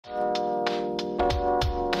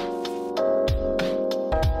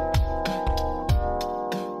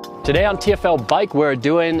Today on TFL Bike, we're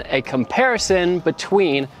doing a comparison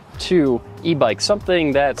between two e-bikes,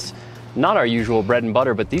 something that's not our usual bread and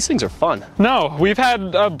butter, but these things are fun. No, we've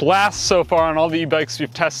had a blast so far on all the e-bikes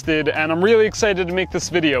we've tested, and I'm really excited to make this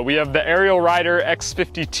video. We have the Ariel Rider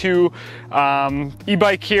X52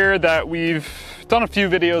 e-bike here that we've done a few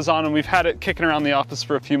videos on, and we've had it kicking around the office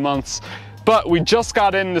for a few months. But we just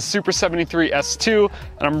got in the Super73 S2,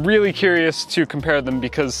 and I'm really curious to compare them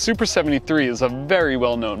because Super73 is a very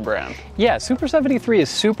well-known brand. Yeah, Super73 is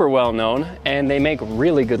super well-known, and they make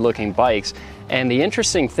really good-looking bikes. And the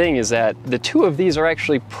interesting thing is that the two of these are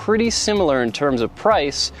actually pretty similar in terms of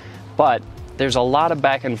price, but there's a lot of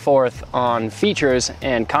back and forth on features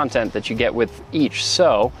and content that you get with each.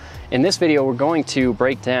 So in this video, we're going to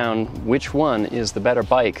break down which one is the better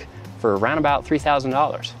bike for around about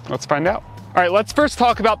 $3,000. Let's find out. All right, let's first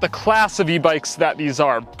talk about the class of e-bikes that these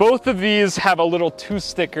are. Both of these have a little 2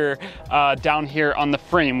 sticker down here on the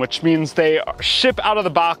frame, which means they ship out of the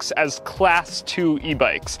box as Class 2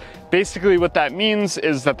 e-bikes. Basically what that means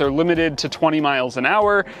is that they're limited to 20 miles an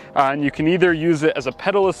hour, and you can either use it as a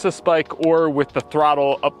pedal assist bike or with the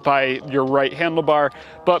throttle up by your right handlebar.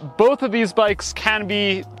 But both of these bikes can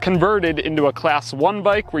be converted into a Class 1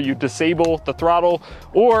 bike where you disable the throttle,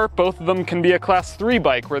 or both of them can be a Class 3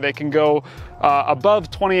 bike where they can go above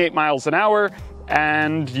 28 miles an hour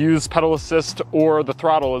and use pedal assist or the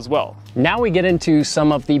throttle as well. Now we get into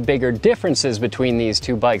some of the bigger differences between these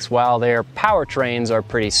two bikes. While their powertrains are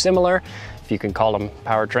pretty similar, if you can call them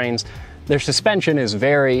powertrains, their suspension is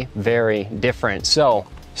very, very different. So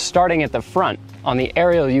starting at the front, on the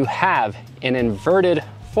Ariel you have an inverted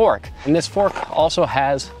fork, and this fork also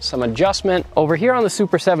has some adjustment. Over here on the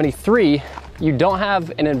Super73, you don't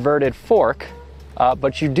have an inverted fork,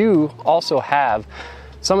 but you do also have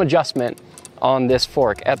some adjustment on this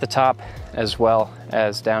fork at the top as well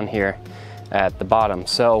as down here at the bottom.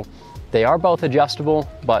 So they are both adjustable,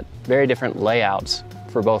 but very different layouts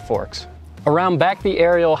for both forks. Around back, the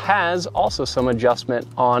Ariel has also some adjustment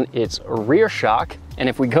on its rear shock. And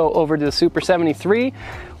if we go over to the Super73,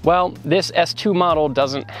 well, this S2 model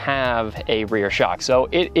doesn't have a rear shock, so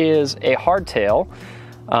it is a hardtail.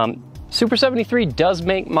 Super73 does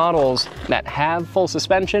make models that have full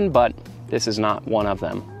suspension, but this is not one of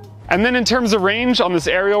them. And then in terms of range, on this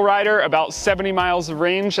Ariel Rider, about 70 miles of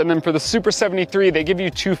range. And then for the Super73, they give you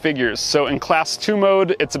 2 figures. So in Class 2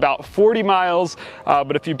 mode, it's about 40 miles,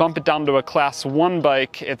 but if you bump it down to a Class 1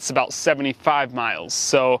 bike, it's about 75 miles.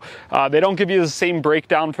 So they don't give you the same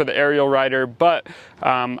breakdown for the Ariel Rider, but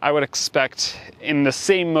I would expect in the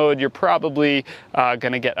same mode, you're probably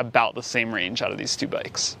gonna get about the same range out of these 2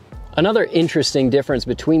 bikes. Another interesting difference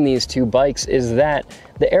between these two bikes is that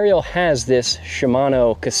the Ariel has this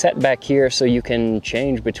Shimano cassette back here so you can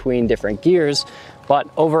change between different gears, but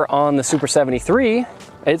over on the Super73,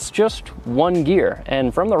 it's just one gear.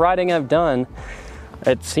 And from the riding I've done,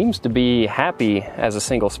 it seems to be happy as a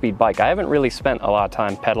single speed bike. I haven't really spent a lot of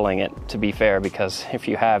time pedaling it, to be fair, because if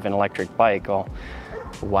you have an electric bike, well,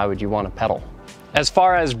 why would you want to pedal? As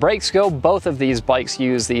far as brakes go, both of these bikes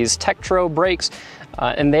use these Tektro brakes,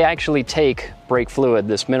 and they actually take brake fluid,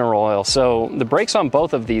 this mineral oil. So the brakes on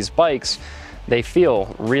both of these bikes, they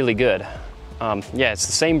feel really good. Yeah, it's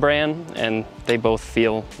the same brand and they both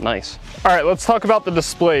feel nice. All right, let's talk about the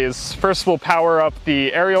displays. First, we'll power up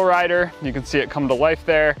the Ariel Rider. You can see it come to life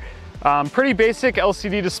there. Pretty basic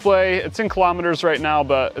LCD display. It's in kilometers right now,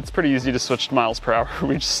 but it's pretty easy to switch to miles per hour.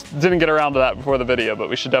 We just didn't get around to that before the video, but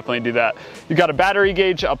we should definitely do that. You've got a battery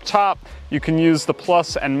gauge up top. You can use the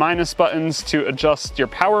plus and minus buttons to adjust your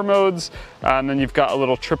power modes. And then you've got a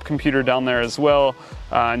little trip computer down there as well.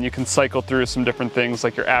 And you can cycle through some different things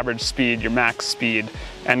like your average speed, your max speed,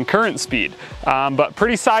 and current speed. But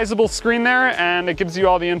pretty sizable screen there, and it gives you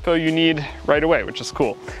all the info you need right away, which is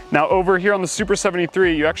cool. Now over here on the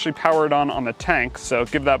Super73, you actually power it on the tank. So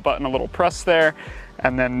give that button a little press there.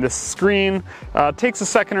 And then this screen takes a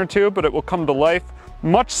second or two, but it will come to life.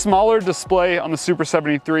 Much smaller display on the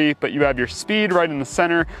Super73, but you have your speed right in the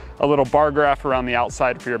center, a little bar graph around the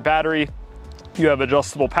outside for your battery. You have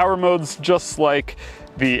adjustable power modes just like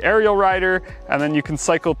the Ariel Rider, and then you can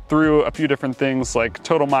cycle through a few different things like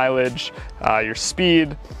total mileage, your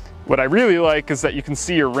speed. What I really like is that you can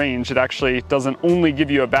see your range. It actually doesn't only give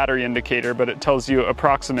you a battery indicator, but it tells you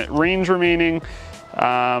approximate range remaining,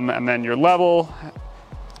 and then your level,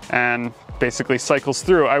 and basically cycles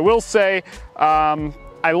through. I will say,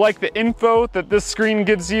 I like the info that this screen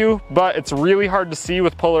gives you, but it's really hard to see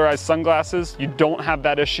with polarized sunglasses. You don't have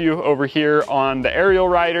that issue over here on the Ariel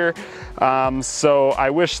Rider. So I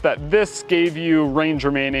wish that this gave you range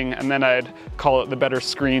remaining, and then I'd call it the better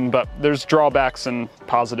screen, but there's drawbacks and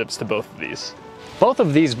positives to both of these. Both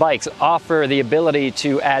of these bikes offer the ability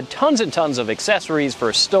to add tons and tons of accessories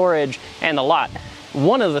for storage and the lot.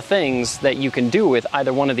 One of the things that you can do with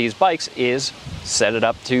either one of these bikes is set it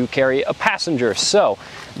up to carry a passenger. So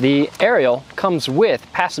the Ariel comes with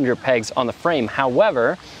passenger pegs on the frame.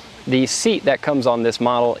 However, the seat that comes on this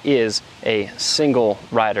model is a single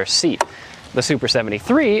rider seat. The Super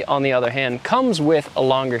 73, on the other hand, comes with a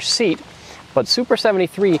longer seat, but Super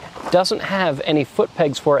 73 doesn't have any foot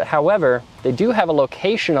pegs for it. However, they do have a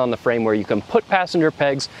location on the frame where you can put passenger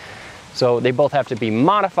pegs, so they both have to be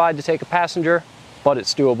modified to take a passenger, but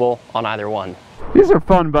it's doable on either one. These are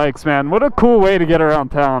fun bikes, man. What a cool way to get around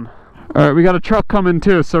town. All right, we got a truck coming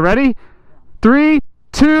too, so ready? 3,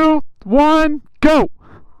 2, 1, go!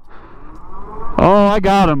 Oh, I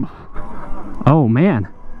got him. Oh man.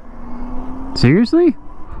 Seriously?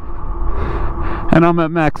 And I'm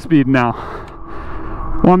at max speed now.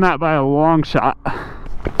 Won that by a long shot.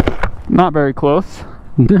 Not very close.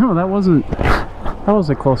 No, that wasn't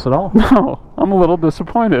close at all. No, I'm a little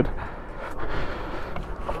disappointed.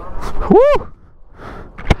 Woo!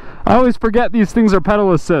 I always forget these things are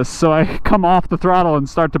pedal assist, so I come off the throttle and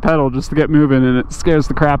start to pedal just to get moving, and it scares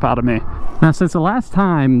the crap out of me. Now, since the last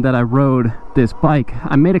time that I rode this bike,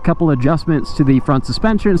 I made a couple adjustments to the front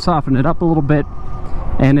suspension, softened it up a little bit,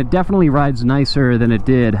 and it definitely rides nicer than it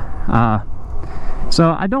did.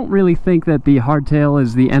 So I don't really think that the hardtail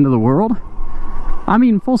is the end of the world. I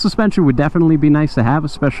mean, full suspension would definitely be nice to have,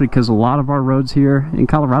 especially because a lot of our roads here in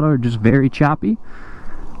Colorado are just very choppy.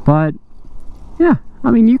 But yeah,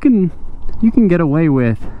 I mean, you can get away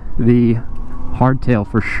with the hardtail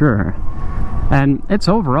for sure. And it's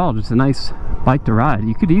overall just a nice bike to ride.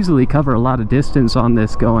 You could easily cover a lot of distance on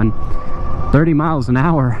this going 30 miles an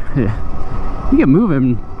hour. You get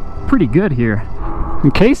moving pretty good here.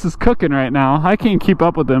 And Case is cooking right now. I can't keep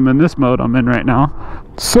up with him in this mode I'm in right now.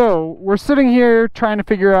 So we're sitting here trying to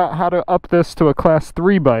figure out how to up this to a class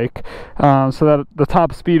 3 bike so that the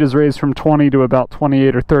top speed is raised from 20 to about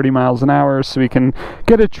 28 or 30 miles an hour, so we can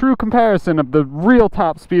get a true comparison of the real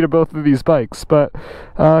top speed of both of these bikes. But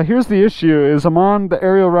here's the issue, is I'm on the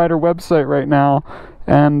Ariel Rider website right now,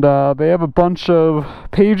 and they have a bunch of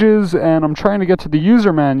pages, and I'm trying to get to the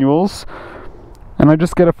user manuals, and I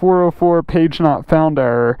just get a 404 page not found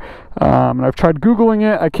error. And I've tried Googling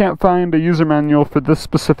it. I can't find a user manual for this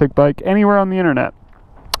specific bike anywhere on the internet.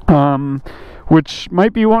 Which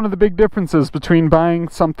might be one of the big differences between buying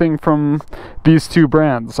something from these two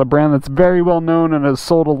brands. A brand that's very well known and has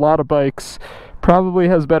sold a lot of bikes, probably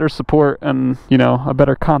has better support and, you know, a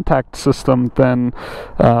better contact system than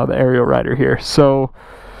the Ariel Rider here. So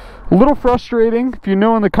a little frustrating. If you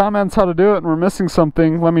know in the comments how to do it and we're missing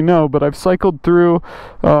something, let me know. But I've cycled through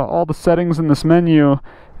all the settings in this menu,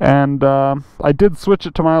 and I did switch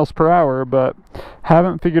it to miles per hour, but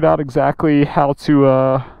haven't figured out exactly how to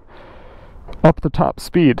up the top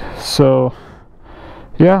speed. So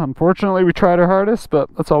yeah, unfortunately we tried our hardest, but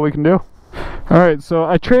that's all we can do. Alright, so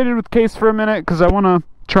I traded with Case for a minute because I want to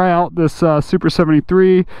try out this Super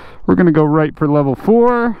 73. We're going to go right for level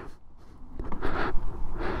 4.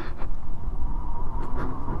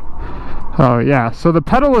 Oh yeah, so the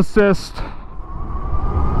pedal assist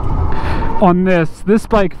on this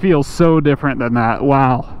bike feels so different than that.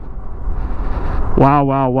 Wow. Wow,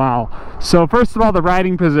 wow, wow. So first of all, the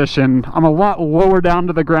riding position, I'm a lot lower down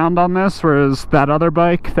to the ground on this, whereas that other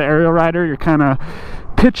bike, the Ariel Rider, you're kind of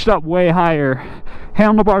pitched up way higher.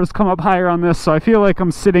 Handlebars come up higher on this, so I feel like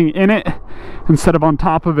I'm sitting in it instead of on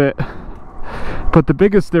top of it. But the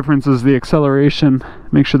biggest difference is the acceleration.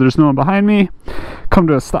 Make sure there's no one behind me. Come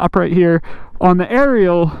to a stop right here. On the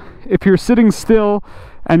Ariel, if you're sitting still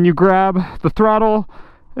and you grab the throttle,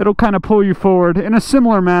 it'll kind of pull you forward in a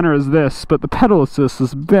similar manner as this, but the pedal assist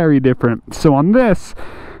is very different. So on this,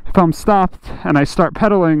 if I'm stopped and I start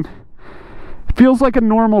pedaling, it feels like a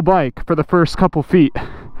normal bike for the first couple feet.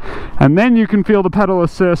 And then you can feel the pedal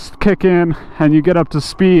assist kick in and you get up to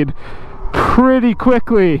speed pretty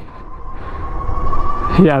quickly.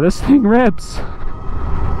 Yeah, this thing rips.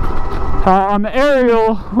 On the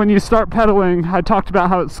Ariel, when you start pedaling, I talked about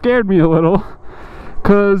how it scared me a little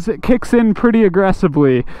because it kicks in pretty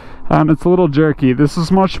aggressively and it's a little jerky. This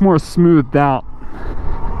is much more smoothed out.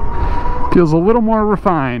 Feels a little more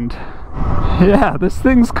refined. Yeah, this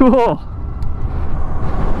thing's cool.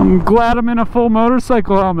 I'm glad I'm in a full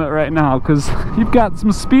motorcycle helmet right now because you've got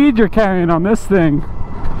some speed you're carrying on this thing.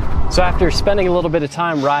 So after spending a little bit of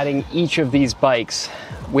time riding each of these bikes,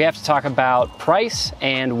 we have to talk about price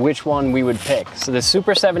and which one we would pick. So the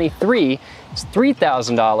Super 73 is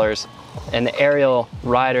 $3,000 And the Ariel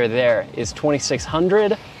rider there is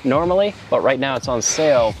 $2,600 normally, but right now it's on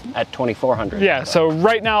sale at $2,400. Yeah, so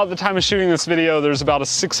right now at the time of shooting this video, there's about a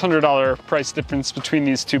 $600 price difference between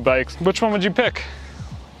these two bikes. Which one would you pick?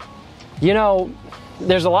 You know,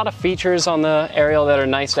 there's a lot of features on the Ariel that are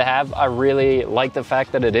nice to have. I really like the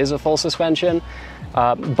fact that it is a full suspension,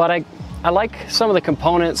 but I like some of the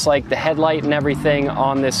components like the headlight and everything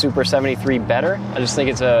on this Super 73 better. I just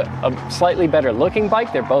think it's a slightly better looking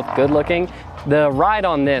bike. They're both good looking. The ride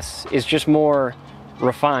on this is just more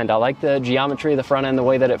refined. I like the geometry of the front end, the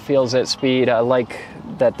way that it feels at speed. I like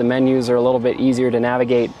that the menus are a little bit easier to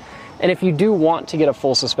navigate. And if you do want to get a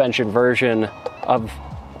full suspension version of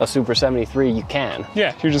a Super 73, you can.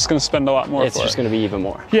 Yeah, you're just gonna spend a lot more It's just gonna be even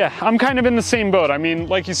more. Yeah, I'm kind of in the same boat. I mean,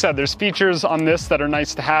 like you said, there's features on this that are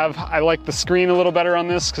nice to have. I like the screen a little better on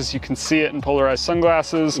this because you can see it in polarized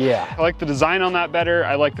sunglasses. Yeah. I like the design on that better.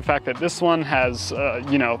 I like the fact that this one has,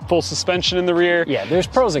 you know, full suspension in the rear. Yeah, there's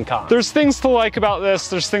pros and cons. There's things to like about this,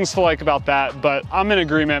 there's things to like about that, but I'm in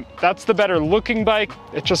agreement. That's the better looking bike.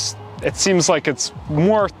 It seems like it's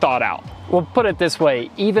more thought out. We'll put it this way,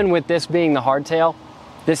 even with this being the hardtail,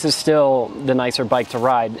 this is still the nicer bike to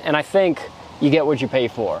ride, and I think you get what you pay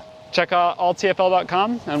for. Check out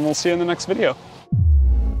alltfl.com, and we'll see you in the next video.